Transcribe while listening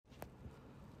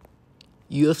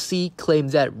UFC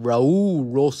claims that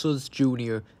Raul Rosas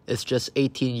Jr. is just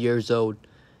 18 years old,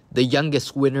 the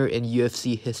youngest winner in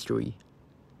UFC history.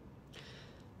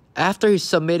 After he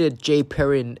submitted Jay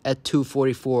Perrin at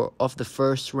 244 of the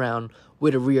first round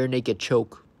with a rear naked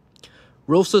choke,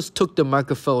 Rosas took the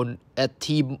microphone at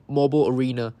T-Mobile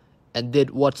Arena and did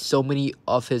what so many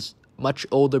of his much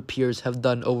older peers have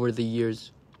done over the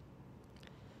years.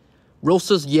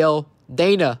 Rosas yelled,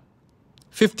 "Dana,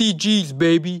 50 G's,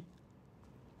 baby."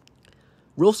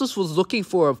 Rosas was looking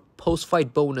for a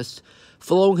post-fight bonus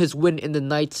following his win in the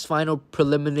night's final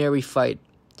preliminary fight,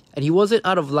 and he wasn't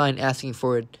out of line asking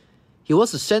for it. He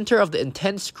was the center of the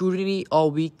intense scrutiny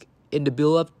all week in the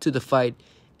build-up to the fight,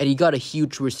 and he got a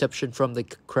huge reception from the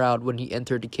crowd when he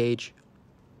entered the cage.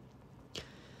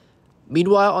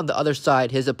 Meanwhile, on the other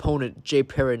side, his opponent, Jay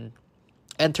Perrin,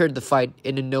 entered the fight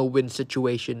in a no-win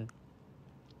situation.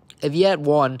 If he had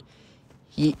won,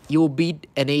 he will beat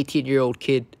an 18-year-old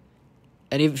kid.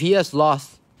 And if he has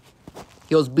lost,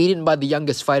 he was beaten by the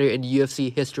youngest fighter in UFC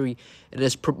history in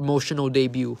his promotional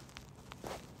debut.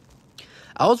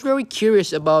 I was very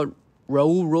curious about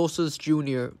Raul Rosas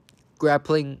Jr.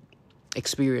 grappling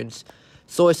experience,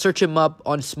 so I searched him up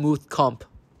on Smooth Comp,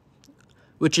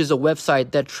 which is a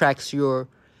website that tracks your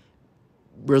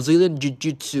Brazilian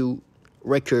Jiu-Jitsu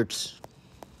records.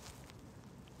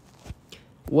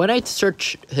 When I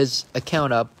searched his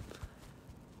account up,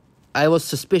 I was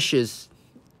suspicious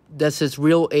that his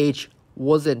real age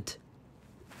wasn't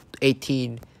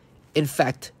 18. In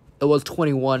fact, it was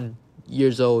 21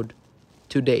 years old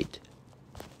to date.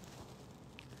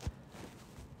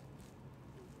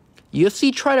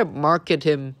 UFC tried to market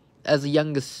him as the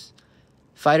youngest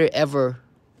fighter ever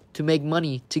to make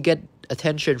money, to get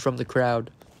attention from the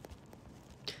crowd.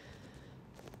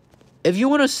 If you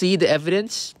want to see the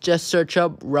evidence, just search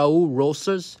up Raul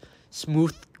Rosas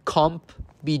Smooth Comp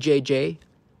BJJ.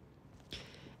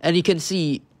 And you can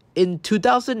see in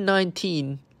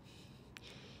 2019,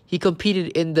 he competed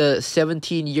in the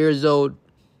 17 years old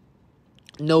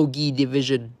no-gi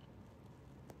division,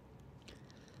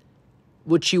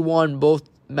 which he won both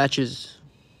matches.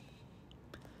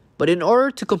 But in order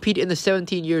to compete in the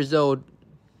 17 years old,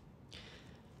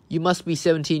 you must be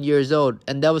 17 years old.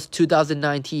 And that was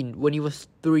 2019, when he was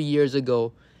 3 years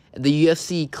ago. And the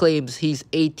UFC claims he's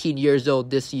 18 years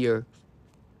old this year.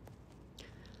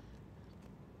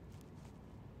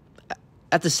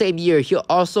 At the same year, he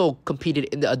also competed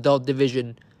in the adult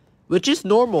division, which is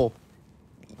normal.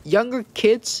 Younger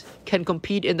kids can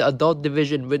compete in the adult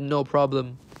division with no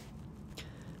problem.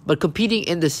 But competing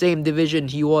in the same division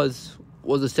he was a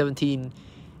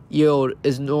 17-year-old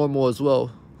is normal as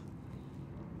well.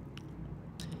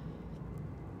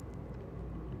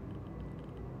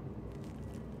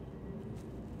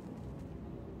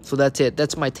 So that's it.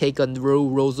 That's my take on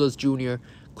Raul Rosas Jr.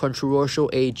 controversial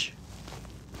age.